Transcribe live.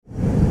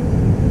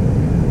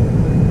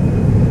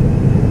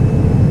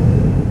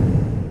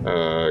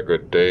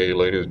Good day,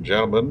 ladies and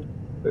gentlemen.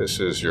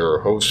 This is your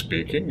host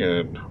speaking,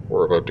 and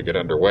we're about to get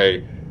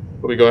underway.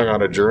 We'll be going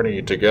on a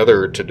journey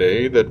together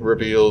today that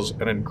reveals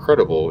an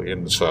incredible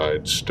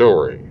inside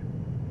story.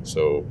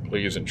 So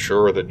please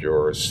ensure that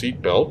your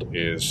seatbelt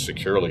is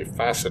securely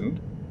fastened,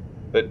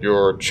 that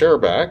your chair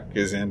back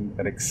is in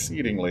an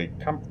exceedingly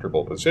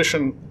comfortable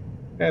position,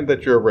 and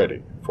that you're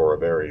ready for a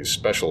very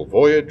special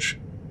voyage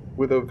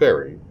with a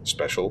very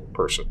special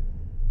person.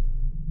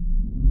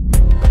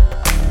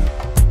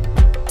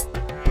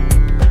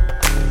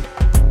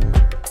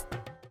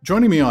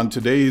 Joining me on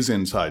today's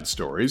Inside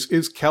Stories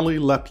is Kelly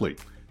Lepley.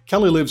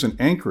 Kelly lives in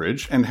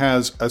Anchorage and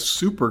has a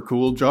super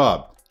cool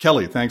job.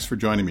 Kelly, thanks for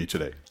joining me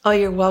today. Oh,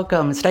 you're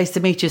welcome. It's nice to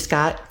meet you,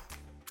 Scott.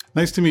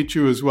 Nice to meet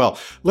you as well.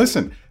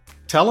 Listen,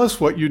 tell us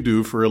what you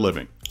do for a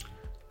living.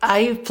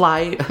 I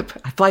fly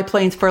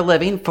planes for a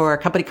living for a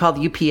company called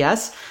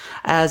UPS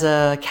as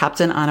a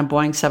captain on a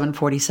Boeing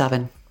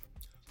 747.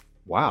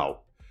 Wow.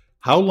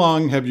 How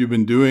long have you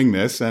been doing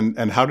this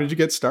and how did you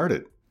get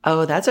started?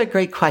 Oh, that's a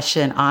great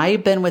question.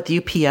 I've been with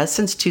UPS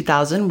since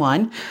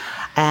 2001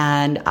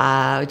 and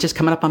just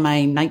coming up on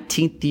my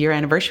 19th year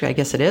anniversary, I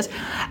guess it is.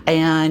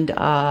 And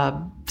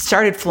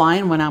started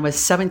flying when I was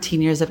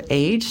 17 years of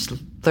age,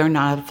 learned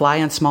how to fly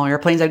on small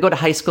airplanes. I'd go to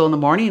high school in the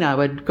morning, I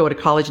would go to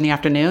college in the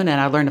afternoon,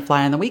 and I learned to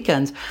fly on the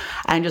weekends.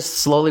 And just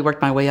slowly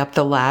worked my way up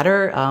the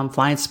ladder,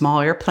 flying small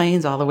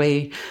airplanes all the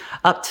way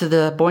up to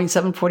the Boeing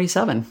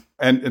 747.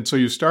 And so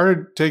you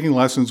started taking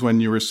lessons when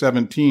you were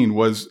 17.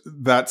 Was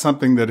that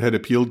something that had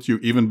appealed to you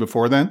even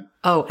before then?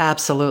 Oh,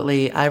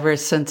 absolutely. Ever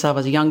since I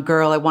was a young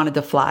girl, I wanted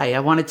to fly.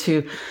 I wanted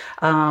to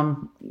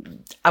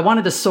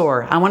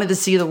soar. I wanted to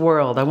see the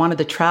world. I wanted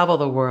to travel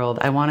the world.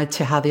 I wanted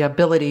to have the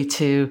ability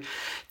to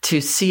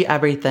see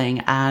everything.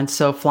 And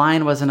so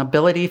flying was an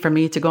ability for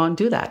me to go and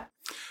do that.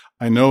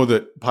 I know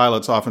that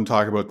pilots often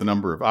talk about the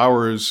number of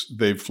hours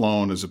they've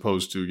flown as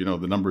opposed to,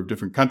 the number of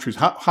different countries.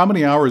 How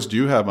many hours do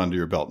you have under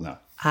your belt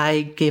now?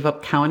 I gave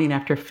up counting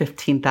after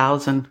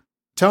 15,000.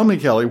 Tell me,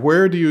 Kelly,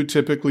 where do you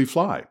typically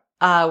fly?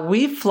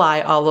 We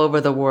fly all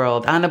over the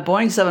world. On a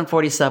Boeing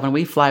 747,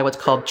 we fly what's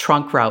called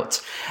trunk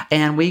routes.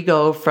 And we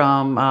go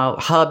from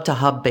hub to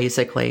hub,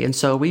 basically. And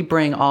so we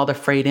bring all the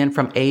freight in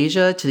from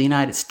Asia to the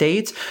United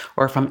States,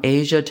 or from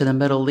Asia to the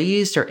Middle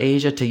East, or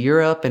Asia to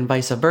Europe, and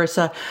vice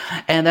versa.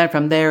 And then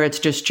from there, it's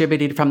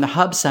distributed from the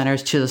hub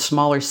centers to the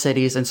smaller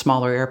cities and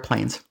smaller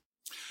airplanes.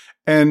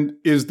 And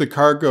is the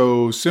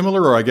cargo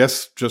similar, or I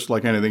guess just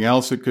like anything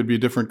else, it could be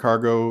different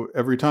cargo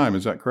every time?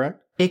 Is that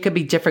correct? It could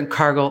be different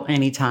cargo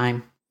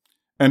anytime.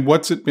 And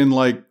what's it been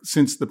like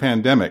since the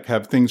pandemic?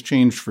 Have things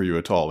changed for you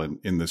at all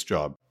in this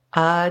job?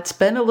 It's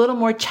been a little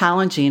more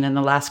challenging in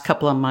the last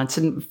couple of months.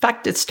 In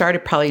fact, it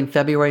started probably in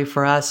February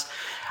for us,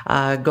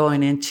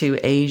 going into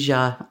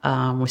Asia.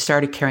 We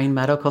started carrying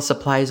medical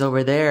supplies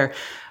over there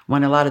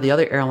when a lot of the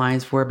other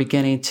airlines were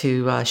beginning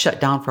to shut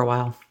down for a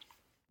while.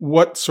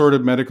 What sort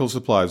of medical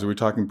supplies? Are we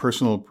talking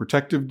personal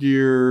protective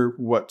gear?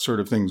 What sort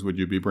of things would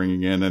you be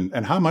bringing in?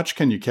 And how much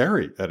can you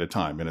carry at a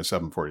time in a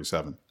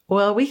 747?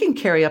 Well, we can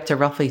carry up to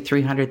roughly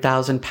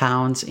 300,000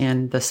 pounds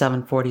in the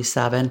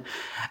 747.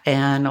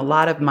 And a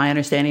lot of my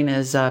understanding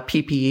is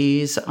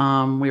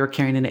PPEs. We were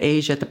carrying in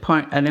Asia at that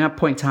point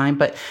in time,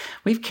 but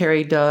we've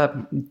carried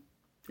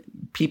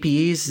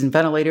PPEs and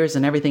ventilators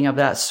and everything of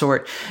that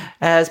sort.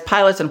 As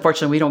pilots,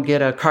 unfortunately, we don't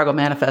get a cargo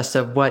manifest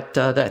of what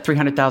that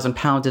 300,000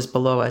 pounds is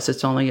below us.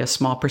 It's only a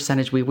small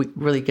percentage we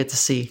really get to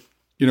see.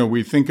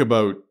 We think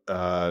about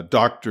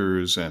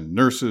doctors and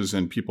nurses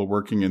and people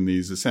working in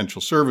these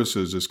essential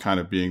services as kind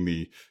of being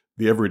the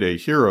everyday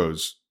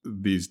heroes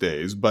these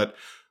days. But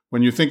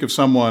when you think of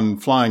someone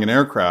flying an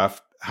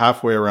aircraft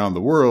halfway around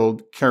the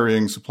world,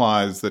 carrying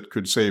supplies that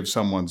could save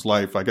someone's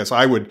life, I guess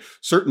I would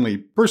certainly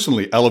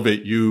personally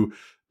elevate you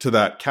to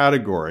that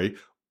category.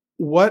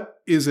 What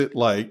is it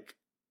like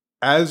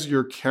as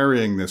you're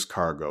carrying this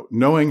cargo,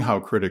 knowing how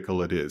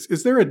critical it is?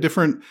 Is there a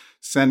different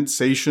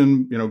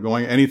sensation,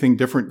 anything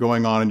different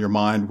going on in your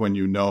mind when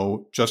you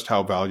know just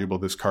how valuable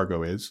this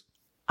cargo is?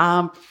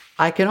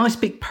 I can only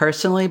speak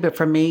personally, but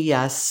for me,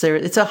 yes.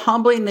 It's a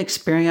humbling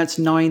experience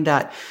knowing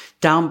that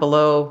down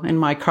below in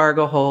my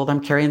cargo hold,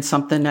 I'm carrying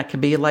something that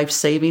could be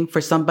life-saving for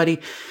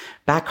somebody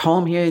back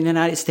home here in the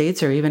United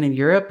States or even in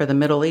Europe or the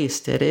Middle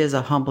East. It is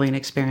a humbling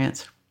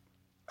experience.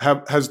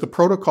 Has the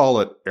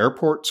protocol at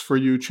airports for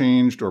you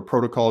changed, or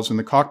protocols in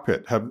the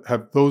cockpit?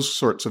 Have those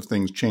sorts of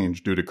things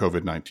changed due to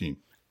COVID-19?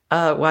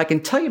 Well, I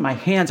can tell you my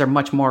hands are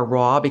much more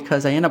raw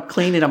because I end up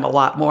cleaning them a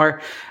lot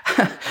more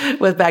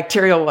with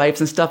bacterial wipes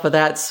and stuff of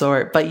that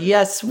sort. But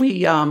yes,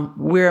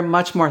 we're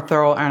much more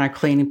thorough on our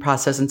cleaning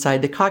process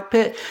inside the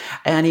cockpit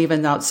and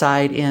even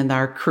outside in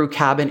our crew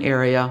cabin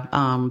area.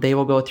 They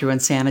will go through and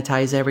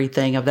sanitize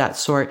everything of that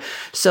sort.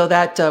 So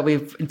that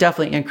we've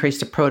definitely increased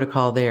the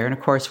protocol there. And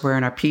of course, we're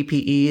in our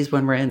PPEs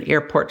when we're in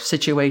airport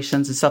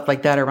situations and stuff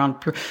like that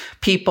around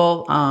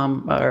people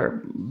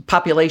or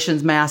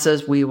populations,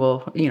 masses. We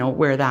will,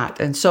 wear that.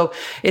 And so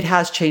it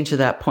has changed to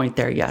that point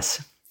there,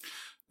 yes.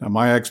 Now,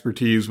 my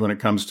expertise when it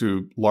comes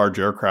to large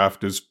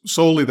aircraft is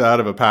solely that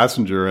of a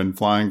passenger and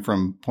flying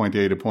from point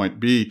A to point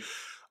B.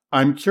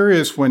 I'm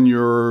curious, when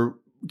you're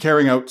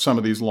carrying out some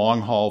of these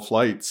long haul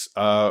flights,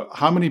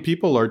 how many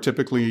people are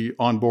typically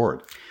on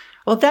board?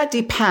 Well, that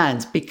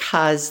depends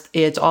because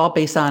it's all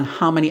based on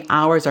how many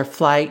hours are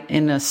flight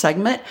in a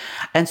segment.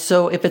 And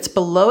so if it's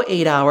below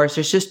 8 hours,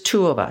 there's just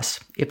two of us.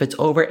 If it's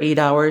over 8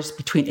 hours,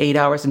 between 8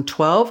 hours and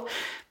 12,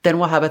 then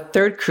we'll have a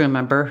third crew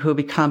member who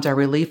becomes our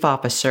relief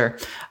officer.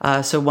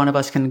 So one of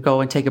us can go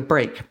and take a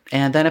break.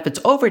 And then if it's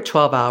over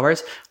 12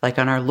 hours, like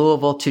on our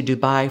Louisville to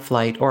Dubai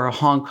flight or a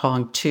Hong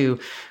Kong to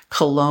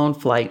Cologne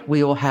flight,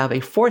 we will have a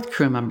fourth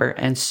crew member.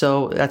 And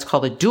so that's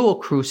called a dual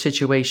crew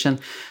situation.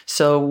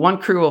 So one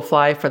crew will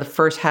fly for the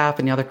first half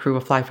and the other crew will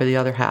fly for the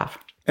other half.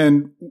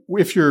 And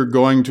if you're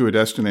going to a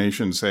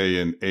destination, say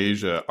in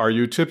Asia, are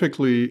you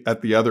typically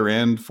at the other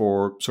end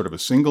for sort of a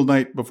single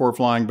night before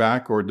flying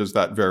back, or does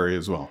that vary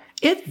as well?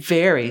 It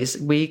varies.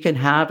 We can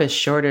have as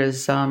short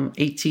as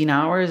 18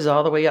 hours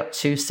all the way up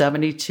to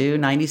 72,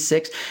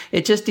 96.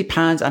 It just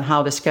depends on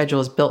how the schedule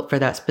is built for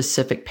that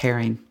specific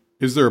pairing.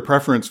 Is there a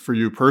preference for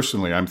you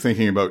personally? I'm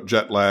thinking about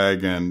jet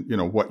lag and,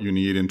 what you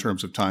need in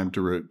terms of time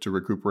to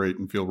recuperate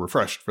and feel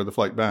refreshed for the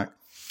flight back.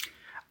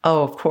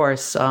 Oh, of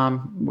course.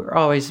 We're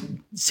always,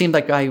 seems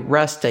like I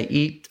rest, I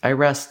eat, I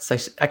rest, I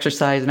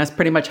exercise, and that's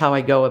pretty much how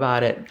I go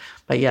about it.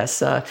 But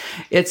yes,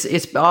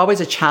 it's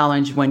always a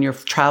challenge when you're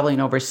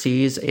traveling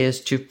overseas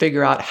is to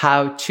figure out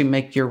how to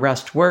make your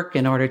rest work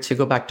in order to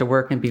go back to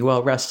work and be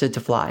well rested to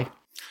fly.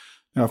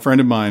 Now, a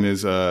friend of mine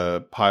is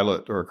a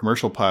pilot or a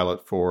commercial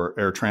pilot for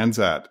Air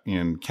Transat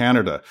in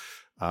Canada.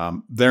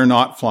 They're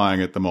not flying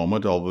at the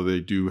moment, although they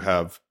do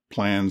have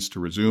plans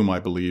to resume, I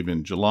believe,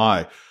 in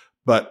July.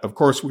 But of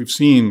course, we've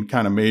seen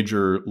kind of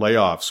major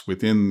layoffs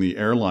within the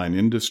airline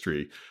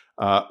industry.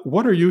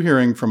 What are you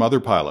hearing from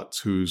other pilots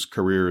whose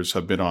careers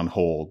have been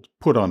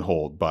put on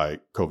hold by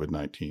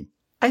COVID-19?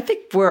 I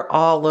think we're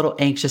all a little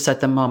anxious at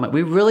the moment.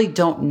 We really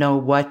don't know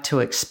what to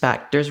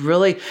expect. There's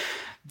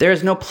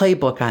no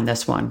playbook on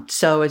this one.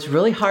 So it's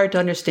really hard to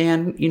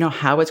understand,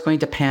 how it's going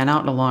to pan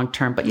out in the long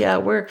term. But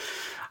yeah,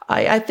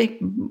 I think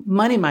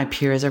many of my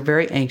peers are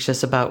very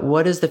anxious about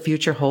what does the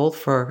future hold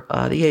for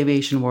the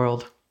aviation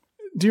world.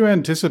 Do you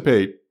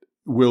anticipate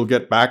we'll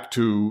get back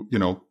to,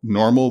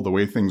 normal, the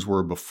way things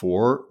were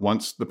before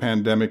once the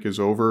pandemic is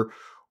over?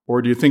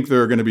 Or do you think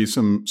there are going to be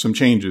some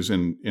changes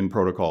in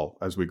protocol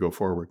as we go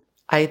forward?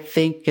 I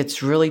think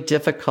it's really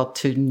difficult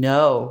to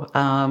know.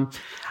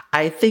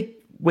 I think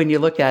when you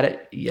look at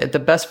it, the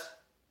best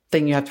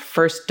thing you have to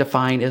first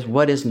define is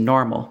what is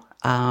normal.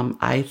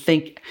 I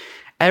think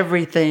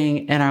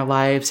everything in our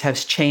lives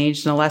has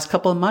changed in the last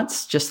couple of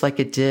months, just like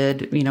it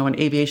did, in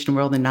aviation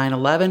world in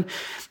 9/11.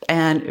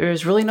 And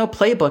there's really no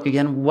playbook,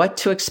 again, what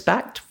to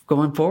expect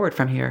going forward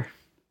from here.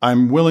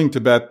 I'm willing to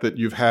bet that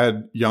you've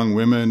had young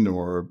women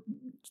or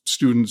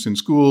students in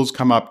schools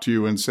come up to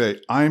you and say,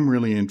 I'm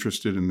really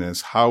interested in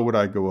this. How would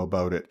I go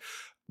about it?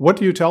 What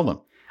do you tell them?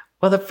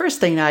 Well, the first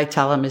thing I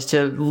tell them is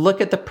to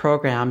look at the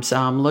programs,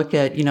 look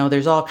at,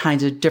 there's all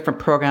kinds of different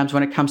programs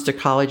when it comes to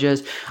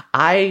colleges.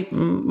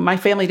 My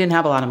family didn't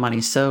have a lot of money.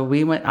 So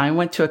I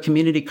went to a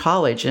community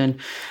college and,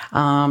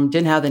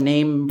 didn't have the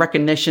name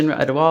recognition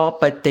at all,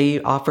 but they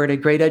offered a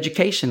great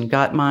education,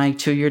 got my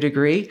 2-year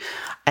degree.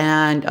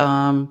 And,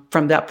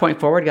 from that point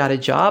forward, got a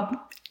job.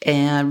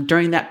 And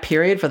during that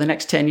period for the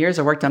next 10 years,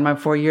 I worked on my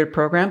 4-year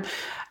program.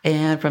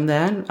 And from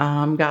then,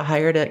 got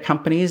hired at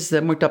companies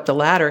that moved up the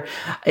ladder.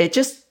 It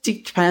just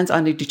depends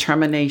on the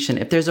determination.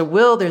 If there's a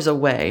will, there's a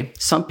way.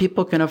 Some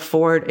people can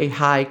afford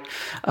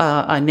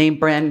a name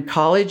brand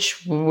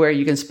college where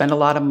you can spend a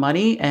lot of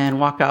money and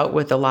walk out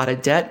with a lot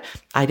of debt.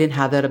 I didn't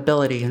have that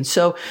ability. And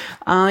so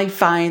I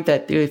find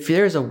that if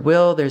there's a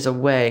will, there's a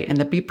way, and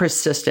to be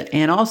persistent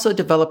and also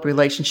develop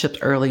relationships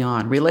early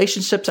on.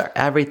 Relationships are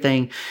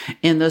everything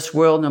in this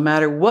world, no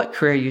matter what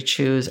career you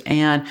choose.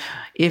 And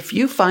if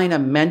you find a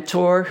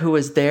mentor who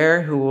is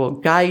there, who will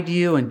guide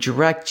you and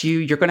direct you,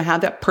 you're going to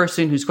have that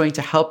person who's going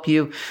to help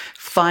you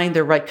find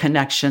the right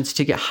connections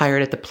to get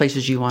hired at the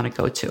places you want to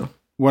go to.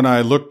 When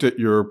I looked at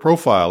your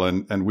profile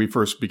and we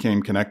first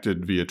became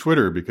connected via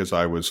Twitter because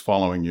I was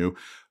following you,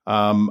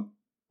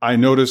 I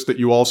noticed that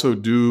you also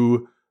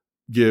do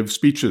give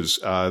speeches,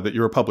 that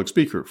you're a public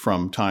speaker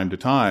from time to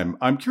time.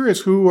 I'm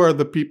curious, who are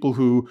the people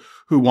who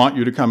want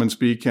you to come and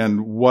speak,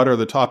 and what are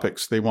the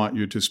topics they want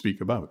you to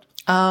speak about?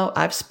 Oh,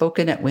 I've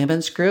spoken at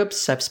women's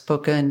groups. I've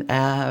spoken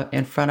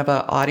in front of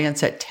an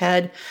audience at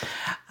TED.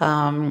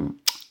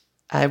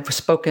 I've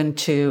spoken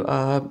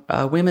to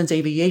women's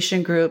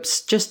aviation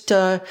groups. Just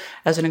as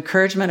an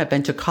encouragement, I've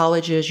been to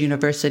colleges,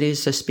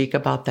 universities to speak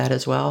about that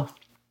as well.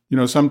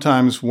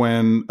 Sometimes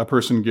when a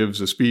person gives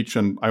a speech,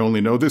 and I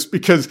only know this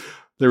because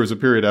there was a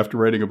period after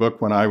writing a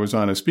book when I was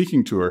on a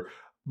speaking tour,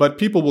 but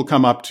people will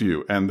come up to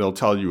you and they'll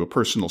tell you a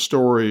personal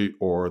story,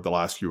 or they'll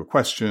ask you a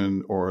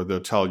question, or they'll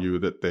tell you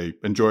that they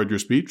enjoyed your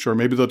speech, or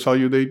maybe they'll tell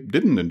you they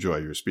didn't enjoy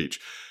your speech.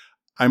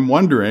 I'm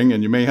wondering,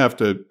 and you may have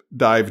to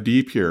dive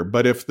deep here,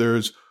 but if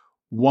there's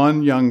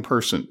one young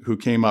person who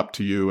came up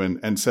to you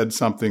and said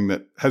something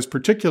that has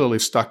particularly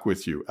stuck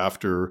with you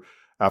after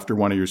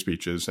one of your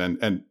speeches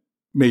and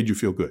made you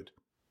feel good.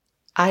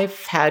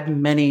 I've had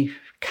many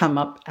come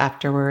up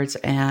afterwards.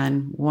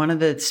 And one of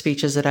the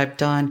speeches that I've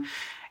done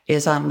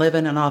is on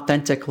living an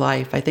authentic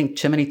life. I think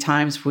too many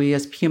times we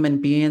as human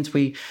beings,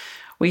 we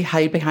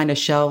hide behind a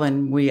shell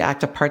and we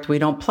act a part that we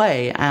don't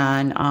play.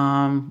 And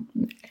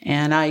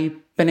I've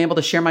been able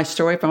to share my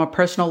story from a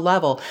personal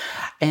level.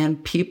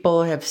 And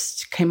people have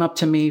came up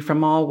to me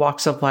from all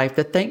walks of life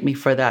that thank me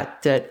for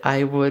that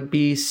I would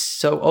be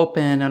so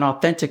open and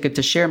authentic and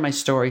to share my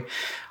story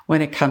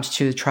when it comes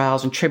to the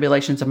trials and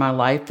tribulations of my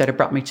life that have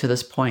brought me to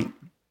this point.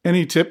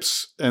 Any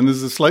tips, and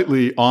this is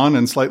slightly on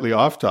and slightly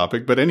off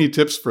topic, but any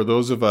tips for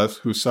those of us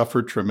who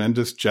suffer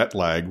tremendous jet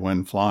lag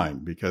when flying?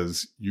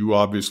 Because you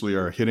obviously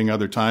are hitting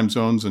other time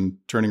zones and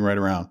turning right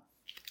around.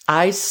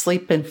 I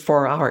sleep in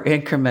 4-hour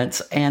increments.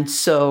 And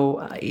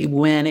so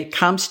when it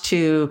comes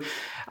to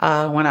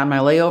when I'm on my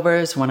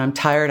layovers, when I'm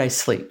tired, I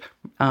sleep.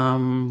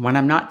 When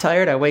I'm not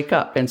tired, I wake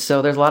up. And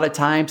so there's a lot of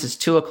times it's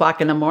 2:00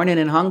 in the morning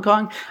in Hong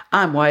Kong,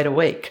 I'm wide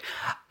awake.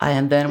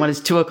 And then when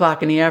it's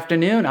 2:00 in the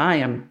afternoon, I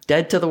am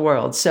dead to the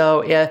world.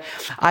 So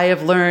I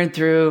have learned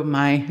through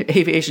my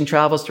aviation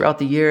travels throughout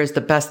the years,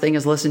 the best thing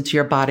is listen to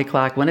your body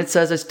clock. When it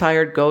says it's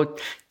tired, go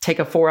take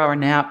a 4-hour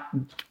nap.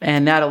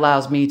 And that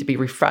allows me to be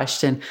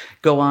refreshed and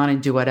go on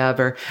and do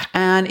whatever.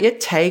 And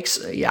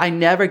I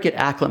never get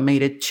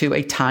acclimated to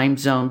a time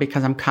zone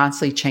because I'm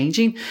constantly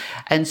changing.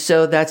 And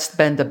so that's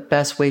been the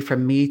best way for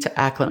me to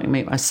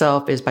acclimate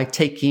myself is by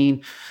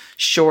taking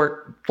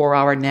short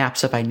 4-hour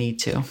naps if I need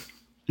to.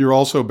 You're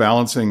also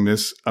balancing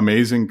this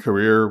amazing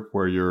career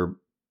where you're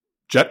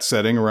jet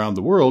setting around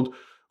the world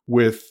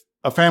with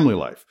a family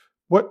life.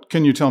 What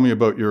can you tell me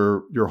about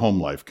your home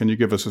life? Can you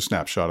give us a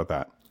snapshot of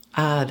that?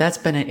 That's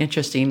been an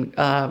interesting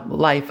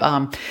life.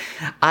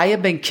 I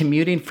have been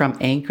commuting from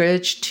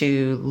Anchorage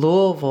to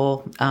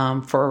Louisville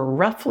for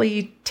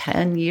roughly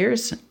 10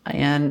 years.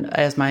 And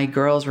as my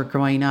girls were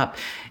growing up,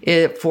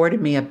 it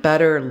afforded me a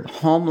better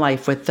home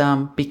life with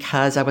them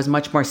because I was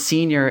much more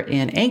senior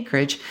in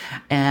Anchorage.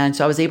 And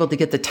so I was able to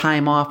get the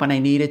time off when I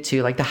needed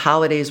to, like the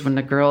holidays when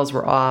the girls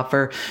were off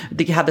or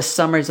to have the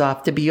summers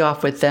off to be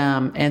off with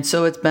them. And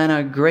so it's been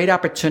a great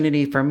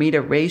opportunity for me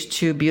to raise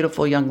 2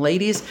 beautiful young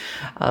ladies.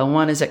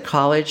 One is at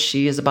college.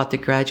 She is about to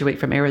graduate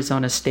from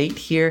Arizona State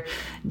here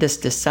this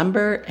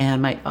December.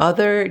 And my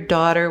other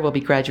daughter will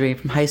be graduating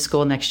from high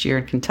school next year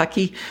in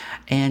Kentucky.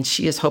 And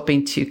she is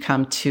hoping to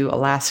come to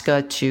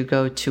Alaska to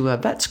go to a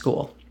vet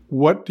school.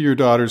 What do your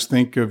daughters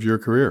think of your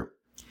career?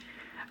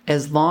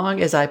 As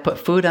long as I put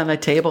food on the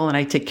table and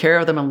I take care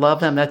of them and love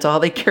them, that's all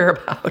they care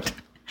about.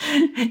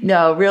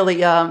 No, really.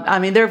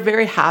 They're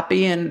very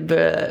happy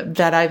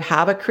that I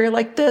have a career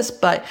like this,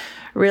 but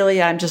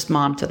really I'm just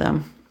mom to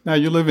them. Now,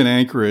 you live in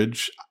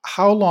Anchorage.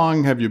 How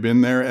long have you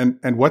been there?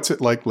 And what's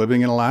it like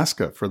living in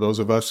Alaska for those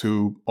of us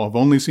who have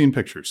only seen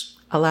pictures?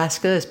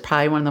 Alaska is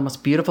probably one of the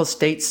most beautiful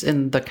states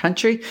in the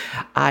country.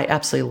 I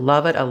absolutely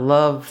love it. I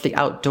love the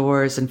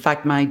outdoors. In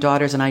fact, my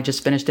daughters and I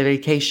just finished a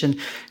vacation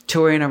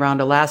touring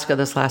around Alaska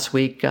this last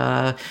week.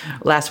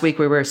 Last week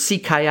we were sea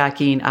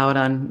kayaking out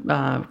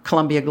on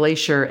Columbia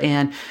Glacier,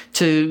 and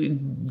to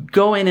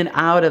go in and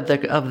out of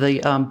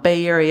the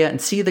Bay Area and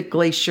see the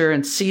glacier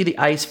and see the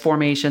ice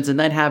formations, and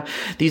then have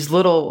these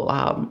little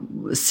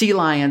sea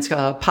lions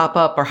pop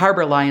up, or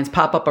harbor lions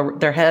pop up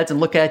their heads and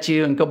look at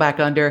you and go back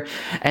under,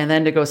 and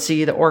then to go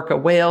see the orca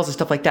whales and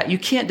stuff like that. You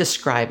can't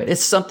describe it.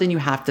 It's something you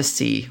have to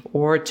see.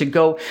 Or to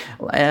go,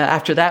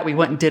 after that, we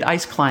went and did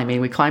ice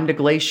climbing. We climbed a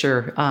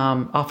glacier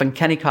off in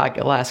Kennecott,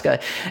 Alaska.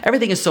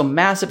 Everything is so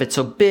massive. It's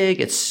so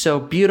big. It's so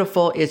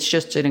beautiful. It's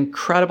just an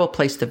incredible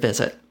place to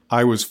visit.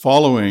 I was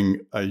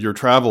following your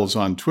travels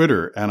on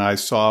Twitter, and I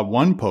saw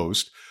one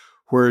post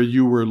where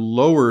you were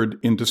lowered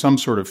into some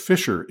sort of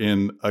fissure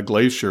in a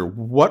glacier.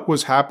 What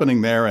was happening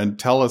there? And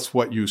tell us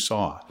what you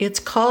saw. It's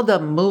called a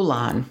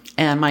moulin.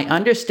 And my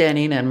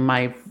understanding, and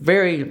my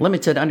very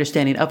limited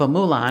understanding of a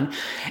moulin,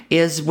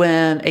 is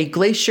when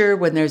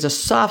there's a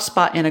soft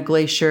spot in a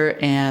glacier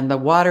and the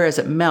water, as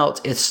it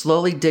melts, it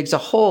slowly digs a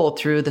hole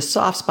through the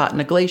soft spot in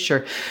the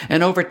glacier.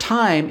 And over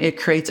time, it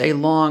creates a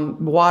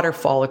long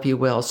waterfall, if you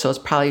will. So it's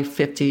probably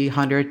 50,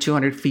 100,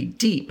 200 feet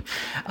deep.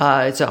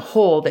 It's a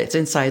hole that's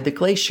inside the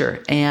glacier.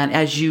 And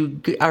as you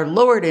are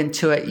lowered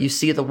into it, you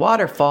see the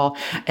waterfall,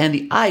 and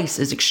the ice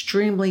is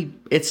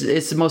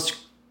it's the most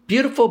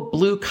beautiful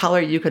blue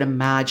color you could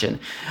imagine.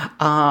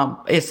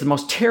 It's the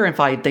most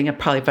terrifying thing I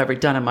probably have ever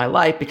done in my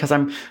life, because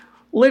I'm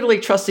literally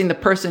trusting the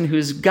person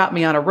who's got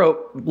me on a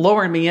rope,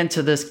 lowering me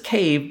into this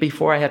cave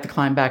before I have to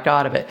climb back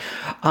out of it.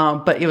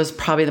 But it was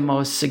probably the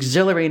most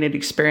exhilarating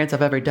experience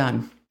I've ever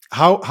done.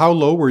 How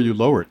low were you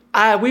lowered?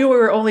 We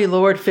were only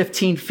lowered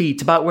 15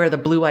 feet, about where the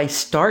blue ice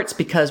starts,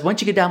 because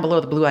once you get down below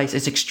the blue ice,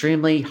 it's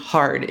extremely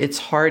hard. It's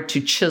hard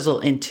to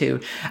chisel into.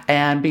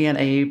 And being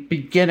a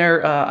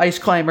beginner ice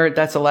climber,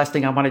 that's the last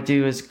thing I want to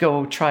do, is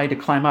go try to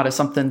climb out of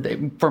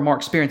something for more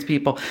experienced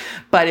people.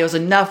 But it was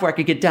enough where I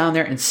could get down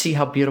there and see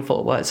how beautiful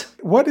it was.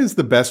 What is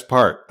the best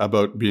part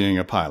about being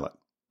a pilot?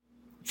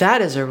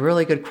 That is a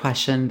really good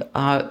question.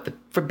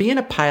 For being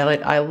a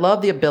pilot, I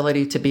love the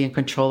ability to be in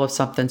control of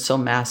something so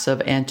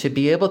massive and to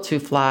be able to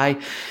fly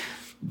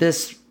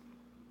this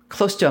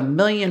close to 1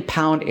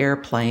 million-pound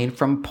airplane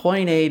from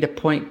point A to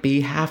point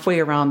B halfway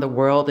around the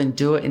world and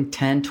do it in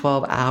 10,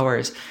 12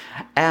 hours.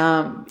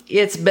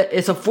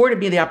 It's afforded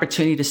me the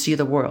opportunity to see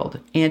the world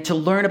and to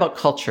learn about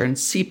culture and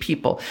see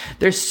people.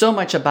 There's so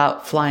much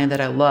about flying that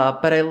I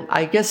love, but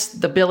I guess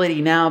the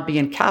ability now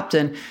being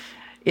captain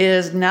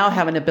is now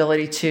having an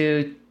ability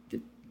to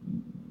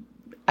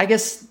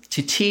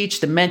teach,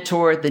 to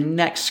mentor the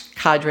next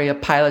cadre of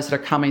pilots that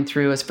are coming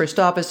through as first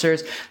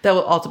officers that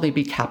will ultimately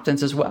be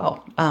captains as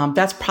well.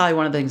 That's probably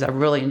one of the things I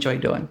really enjoy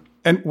doing.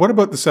 And what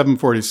about the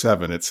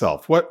 747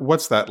 itself?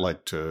 What's that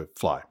like to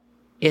fly?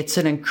 It's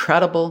an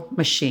incredible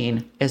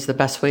machine is the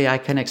best way I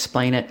can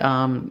explain it.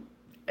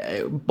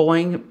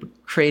 Boeing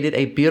created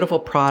a beautiful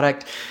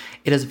product.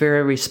 It is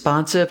very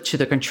responsive to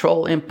the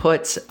control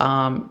inputs.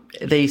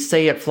 They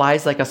say it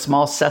flies like a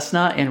small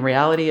Cessna. In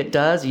reality, it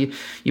does. You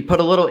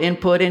put a little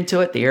input into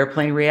it, the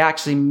airplane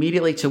reacts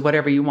immediately to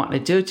whatever you want to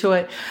do to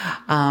it.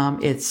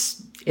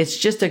 It's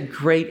just a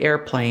great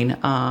airplane.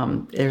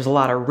 There's a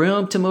lot of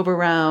room to move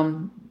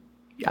around.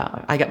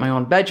 I got my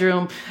own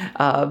bedroom,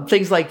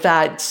 things like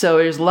that. So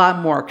there's a lot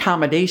more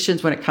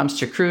accommodations when it comes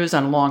to crews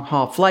on long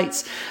haul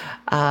flights.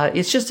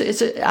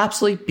 It's an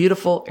absolutely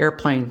beautiful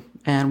airplane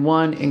and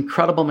one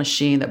incredible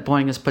machine that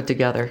Boeing has put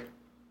together.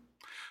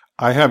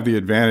 I have the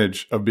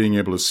advantage of being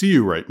able to see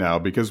you right now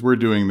because we're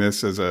doing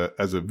this as a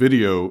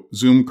video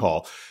Zoom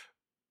call.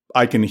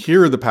 I can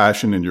hear the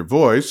passion in your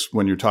voice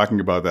when you're talking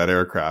about that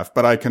aircraft,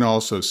 but I can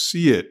also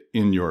see it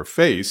in your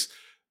face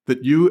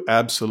that you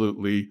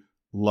absolutely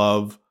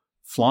love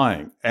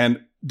flying. And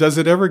does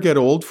it ever get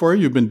old for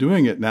you? You've been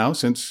doing it now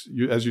since,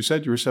 as you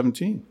said, you were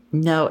 17.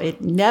 No,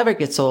 it never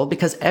gets old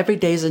because every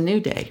day is a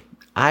new day.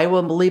 I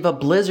will leave a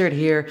blizzard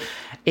here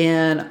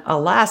in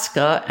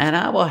Alaska and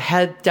I will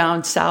head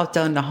down south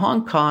down to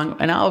Hong Kong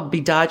and I'll be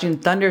dodging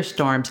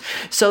thunderstorms.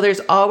 So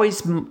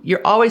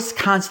you're always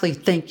constantly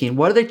thinking,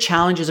 what are the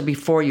challenges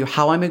before you?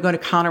 How am I going to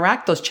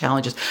counteract those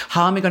challenges?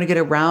 How am I going to get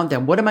around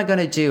them? What am I going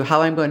to do?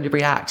 How am I going to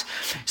react?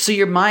 So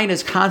your mind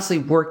is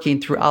constantly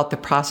working throughout the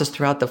process,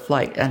 throughout the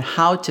flight, and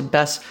how to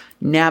best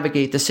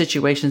navigate the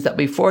situations that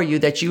before you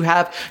that you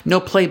have no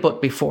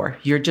playbook before.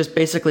 You're just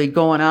basically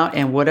going out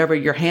and whatever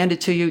you're handed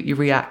to you, you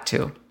react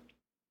to.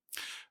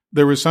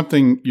 There was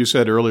something you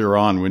said earlier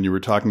on when you were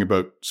talking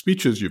about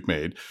speeches you've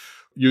made.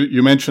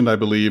 You mentioned, I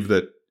believe,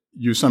 that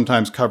you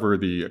sometimes cover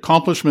the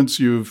accomplishments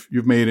you've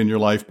made in your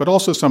life, but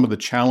also some of the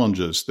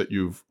challenges that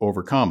you've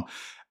overcome.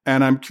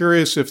 And I'm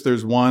curious if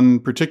there's one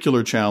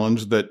particular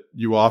challenge that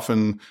you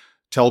often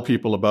tell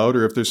people about,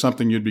 or if there's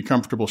something you'd be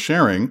comfortable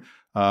sharing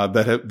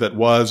that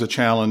was a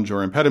challenge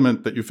or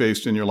impediment that you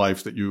faced in your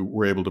life that you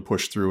were able to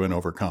push through and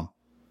overcome?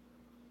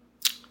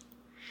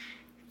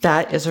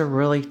 That is a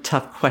really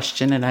tough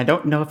question, and I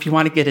don't know if you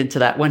want to get into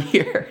that one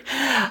here.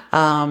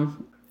 All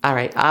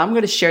right, I'm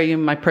going to share you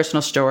my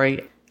personal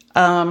story.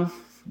 I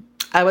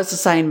was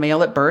assigned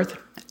male at birth,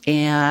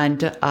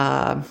 and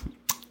I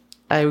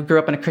grew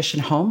up in a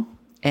Christian home,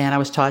 and I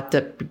was taught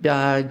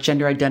that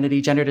gender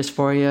identity, gender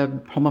dysphoria,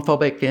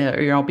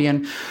 homophobic,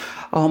 being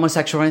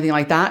homosexual or anything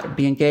like that,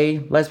 being gay,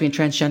 lesbian,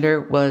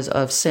 transgender was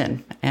of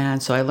sin.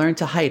 And so I learned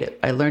to hide it.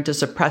 I learned to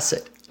suppress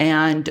it.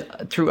 And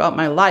throughout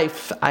my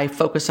life, I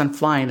focused on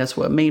flying. That's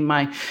what made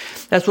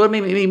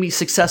me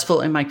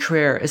successful in my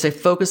career, is I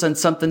focused on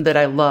something that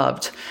I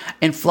loved.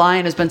 And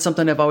flying has been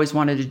something I've always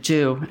wanted to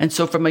do. And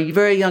so from a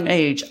very young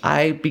age,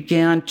 I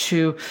began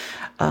to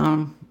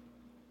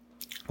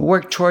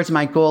work towards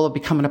my goal of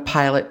becoming a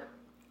pilot,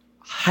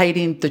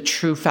 hiding the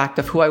true fact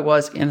of who I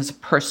was as a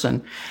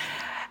person.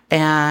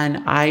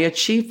 And I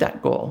achieved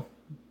that goal,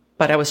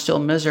 but I was still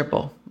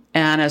miserable.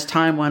 And as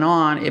time went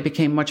on, it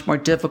became much more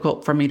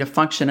difficult for me to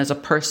function as a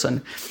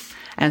person.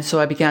 And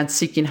so I began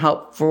seeking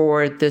help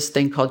for this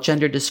thing called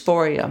gender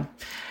dysphoria.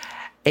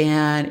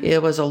 And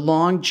it was a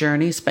long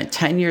journey, spent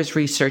 10 years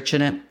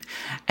researching it.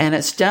 And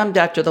it stemmed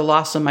after the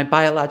loss of my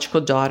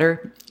biological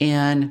daughter.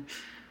 And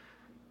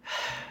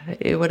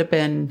it would have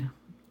been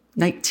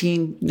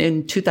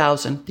in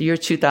 2000, the year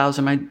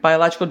 2000, my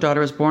biological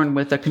daughter was born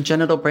with a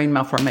congenital brain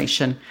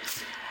malformation,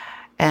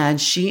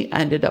 and she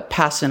ended up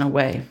passing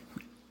away.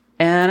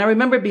 And I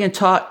remember being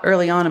taught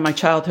early on in my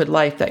childhood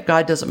life that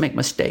God doesn't make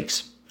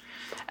mistakes.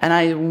 And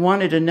I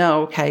wanted to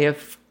know, okay,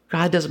 if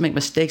God doesn't make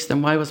mistakes,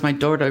 then why was my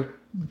daughter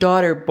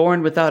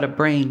born without a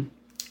brain?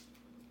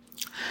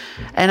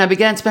 And I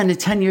began spending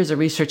 10 years of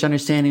research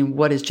understanding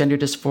what is gender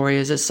dysphoria.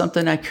 Is it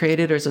something I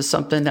created, or is it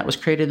something that was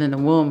created in the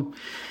womb?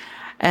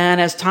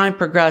 And as time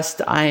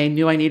progressed, I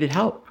knew I needed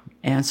help.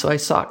 And so I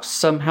sought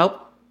some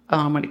help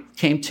when it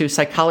came to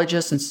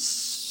psychologists and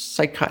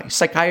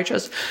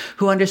psychiatrists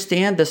who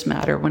understand this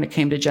matter when it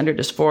came to gender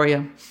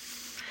dysphoria.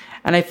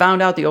 And I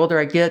found out the older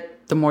I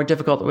get, the more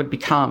difficult it would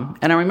become.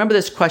 And I remember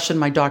this question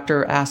my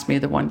doctor asked me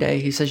the one day.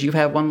 He says, "You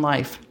have one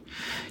life.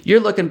 You're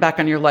looking back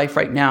on your life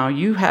right now.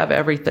 You have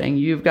everything.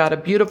 You've got a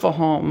beautiful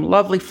home,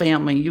 lovely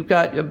family. You've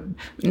got a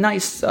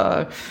nice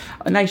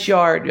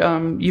yard.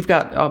 You've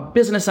got a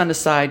business on the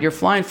side. You're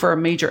flying for a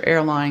major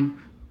airline.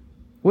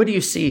 What do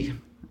you see?"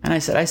 And I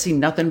said, "I see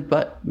nothing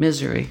but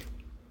misery."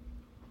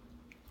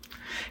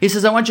 He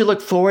says, I want you to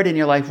look forward in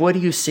your life. What do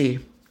you see?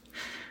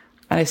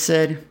 And I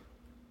said,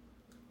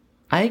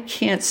 I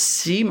can't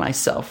see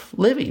myself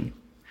living.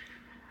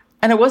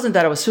 And it wasn't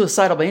that I was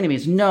suicidal by any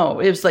means. No,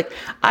 it was like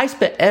I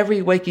spent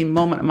every waking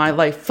moment of my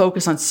life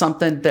focused on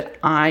something that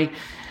I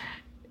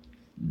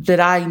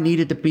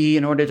needed to be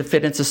in order to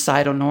fit in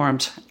societal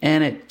norms.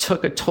 And it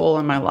took a toll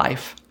on my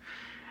life.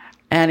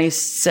 And he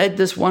said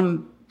this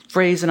one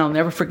phrase, and I'll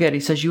never forget. He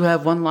says, you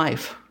have one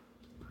life.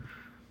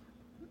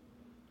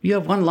 You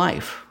have one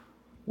life.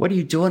 What are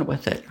you doing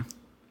with it?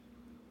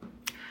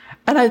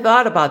 And I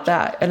thought about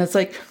that. And it's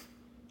like,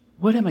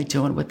 what am I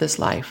doing with this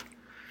life?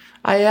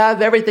 I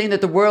have everything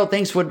that the world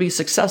thinks would be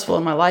successful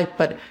in my life,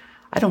 but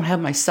I don't have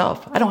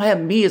myself. I don't have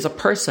me as a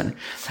person.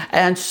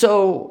 And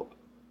so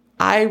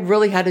I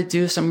really had to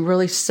do some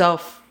really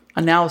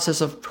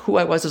self-analysis of who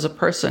I was as a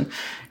person,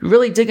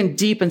 really digging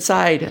deep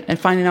inside and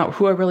finding out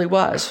who I really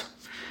was.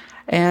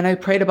 And I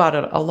prayed about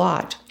it a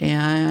lot.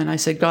 And I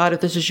said, God,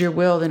 if this is your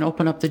will, then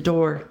open up the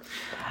door.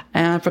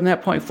 And from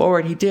that point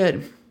forward, he did.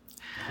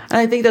 And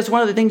I think that's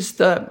one of the things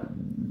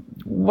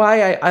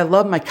why I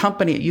love my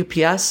company at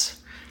UPS.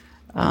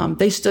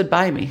 They stood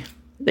by me.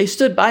 They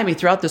stood by me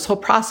throughout this whole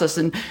process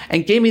and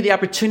gave me the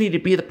opportunity to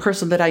be the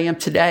person that I am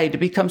today, to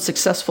become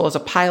successful as a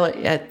pilot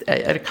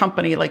at a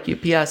company like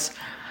UPS.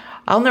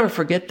 I'll never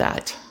forget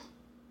that.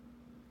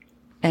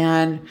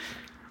 And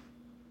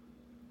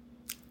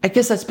I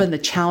guess that's been the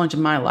challenge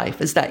in my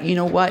life, is that, you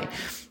know what?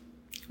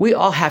 We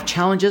all have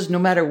challenges no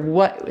matter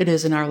what it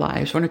is in our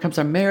lives. When it comes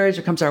to our marriage,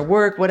 when it comes to our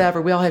work,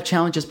 whatever, we all have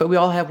challenges, but we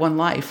all have one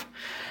life.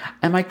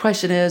 And my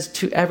question is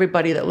to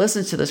everybody that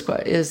listens to this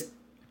is,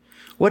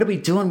 what are we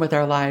doing with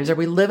our lives? Are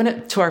we living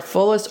it to our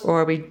fullest,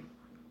 or are we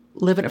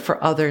living it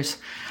for others?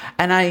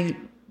 And I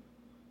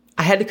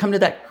had to come to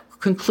that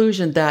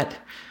conclusion that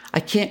I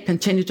can't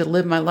continue to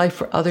live my life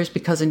for others,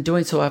 because in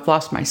doing so, I've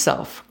lost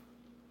myself.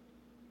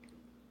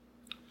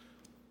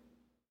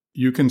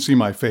 You can see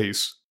my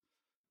face.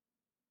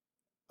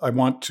 I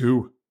want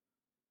to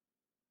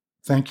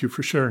thank you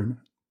for sharing.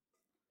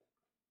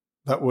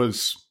 That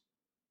was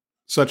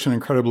such an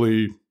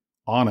incredibly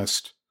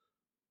honest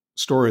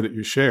story that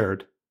you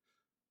shared,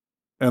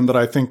 and that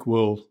I think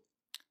will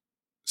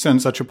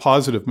send such a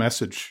positive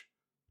message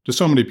to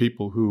so many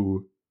people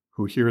who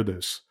hear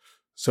this.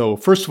 So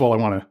first of all, I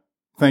want to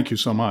thank you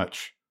so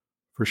much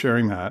for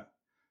sharing that.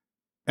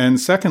 And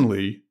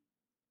secondly,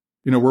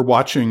 we're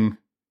watching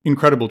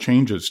incredible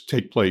changes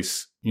take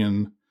place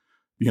in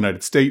the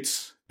United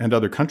States and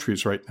other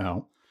countries right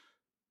now.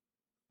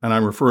 And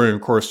I'm referring,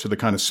 of course, to the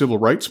kind of civil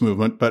rights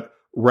movement, but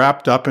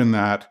wrapped up in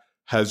that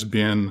has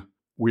been,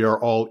 we are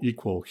all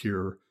equal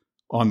here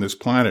on this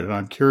planet. And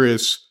I'm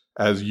curious,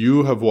 as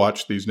you have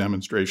watched these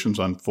demonstrations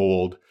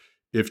unfold,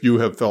 if you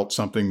have felt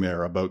something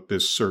there about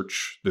this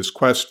search, this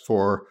quest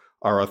for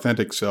our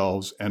authentic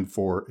selves and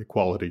for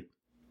equality.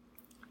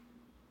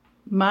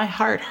 My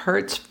heart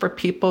hurts for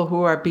people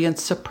who are being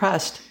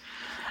suppressed.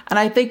 And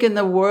I think in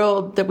the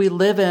world that we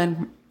live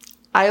in,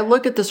 I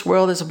look at this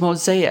world as a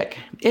mosaic.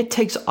 It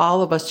takes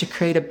all of us to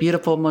create a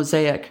beautiful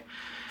mosaic.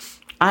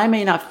 I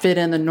may not fit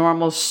in the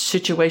normal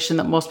situation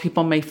that most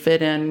people may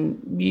fit in.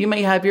 You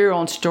may have your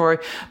own story,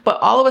 but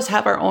all of us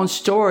have our own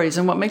stories.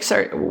 And what makes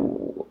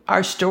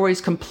our stories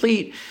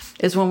complete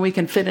is when we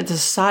can fit into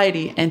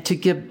society and to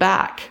give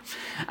back.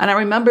 And I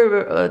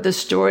remember the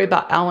story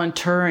about Alan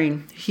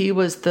Turing. He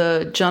was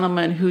the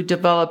gentleman who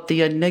developed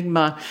the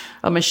Enigma,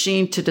 a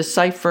machine to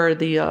decipher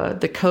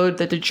the code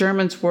that the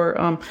Germans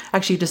were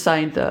actually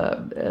designed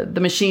the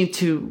machine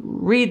to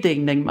read the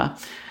Enigma.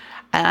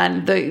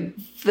 And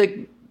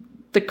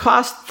the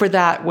cost for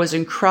that was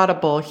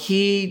incredible.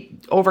 He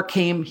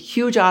overcame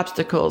huge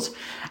obstacles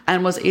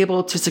and was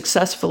able to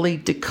successfully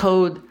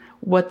decode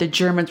what the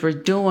Germans were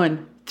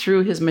doing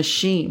through his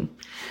machine.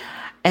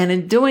 And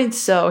in doing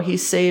so, he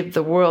saved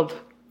the world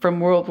from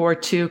World War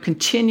II,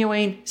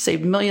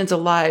 saved millions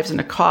of lives and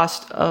a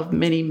cost of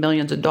many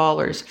millions of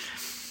dollars.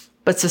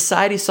 But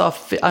society saw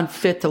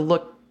unfit to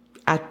look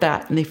at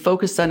that, and they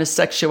focused on his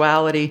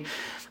sexuality.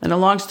 And a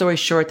long story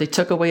short, they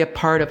took away a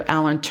part of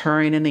Alan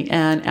Turing. In the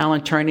end,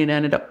 Alan Turing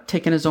ended up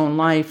taking his own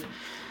life.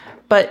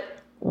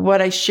 But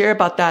what I share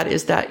about that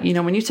is that,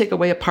 when you take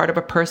away a part of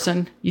a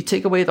person, you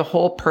take away the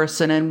whole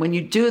person. And when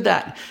you do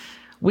that,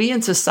 we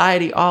in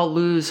society all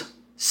lose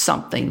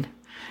something.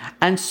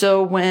 And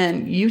so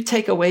when you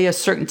take away a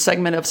certain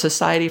segment of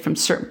society from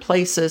certain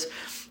places,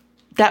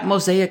 that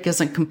mosaic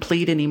isn't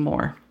complete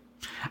anymore.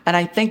 And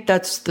I think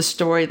that's the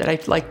story that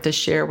I'd like to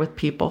share with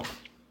people.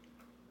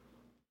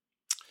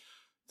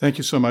 Thank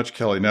you so much,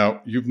 Kelly.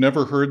 Now, you've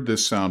never heard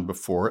this sound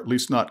before, at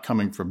least not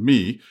coming from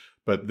me,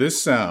 but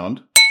this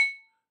sound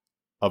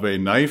of a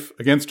knife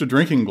against a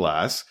drinking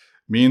glass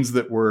means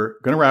that we're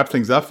going to wrap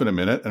things up in a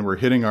minute, and we're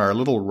hitting our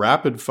little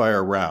rapid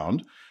fire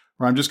round,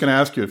 where I'm just going to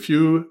ask you a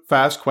few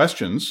fast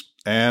questions,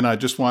 and I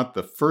just want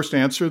the first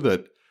answer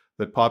that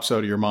pops out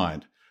of your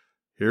mind.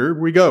 Here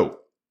we go.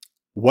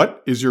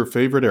 What is your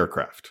favorite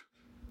aircraft?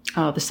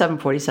 Oh, the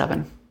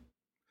 747.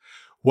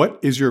 What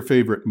is your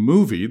favorite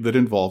movie that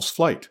involves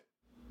flight?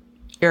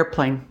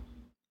 Airplane.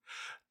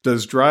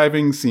 Does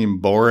driving seem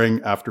boring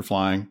after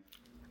flying?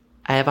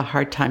 I have a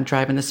hard time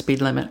driving the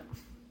speed limit.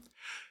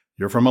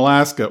 You're from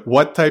Alaska.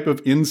 What type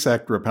of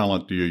insect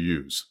repellent do you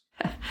use?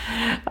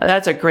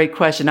 That's a great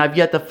question. I've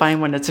yet to find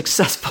one that's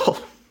successful.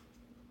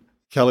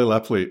 Kelly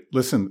Lepley,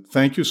 listen,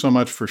 thank you so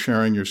much for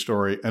sharing your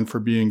story and for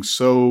being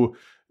so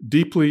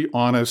deeply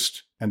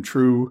honest and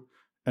true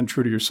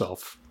to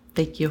yourself.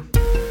 Thank you.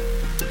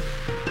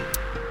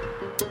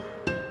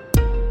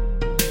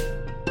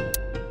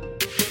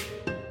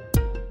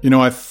 You know,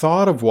 I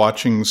thought of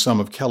watching some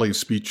of Kelly's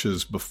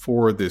speeches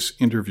before this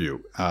interview,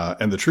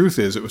 and the truth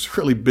is it was a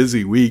really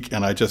busy week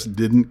and I just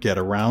didn't get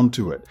around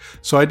to it.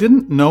 So I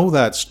didn't know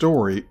that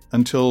story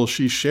until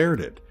she shared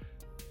it.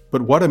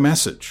 But what a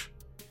message,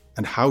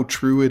 and how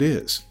true it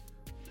is.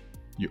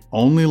 You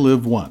only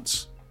live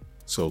once,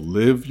 so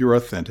live your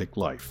authentic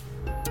life.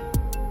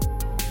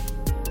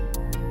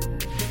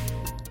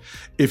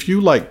 If you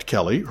liked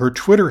Kelly, her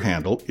Twitter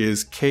handle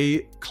is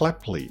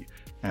kklepley,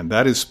 and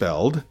that is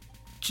spelled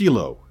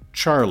Kilo,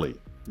 Charlie,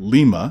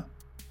 Lima,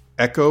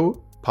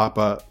 Echo,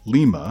 Papa,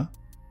 Lima,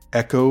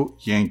 Echo,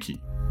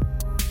 Yankee.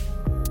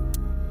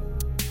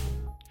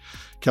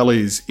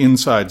 Kelly's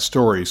inside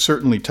story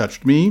certainly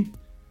touched me,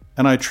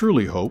 and I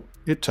truly hope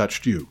it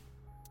touched you.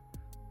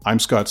 I'm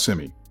Scott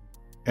Simmey,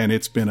 and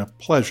it's been a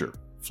pleasure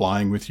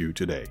flying with you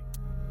today.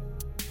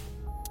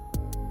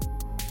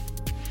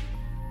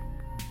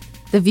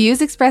 The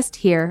views expressed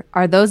here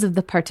are those of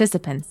the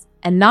participants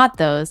and not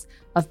those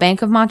of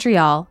Bank of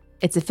Montreal,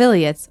 its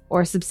affiliates,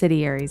 or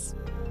subsidiaries.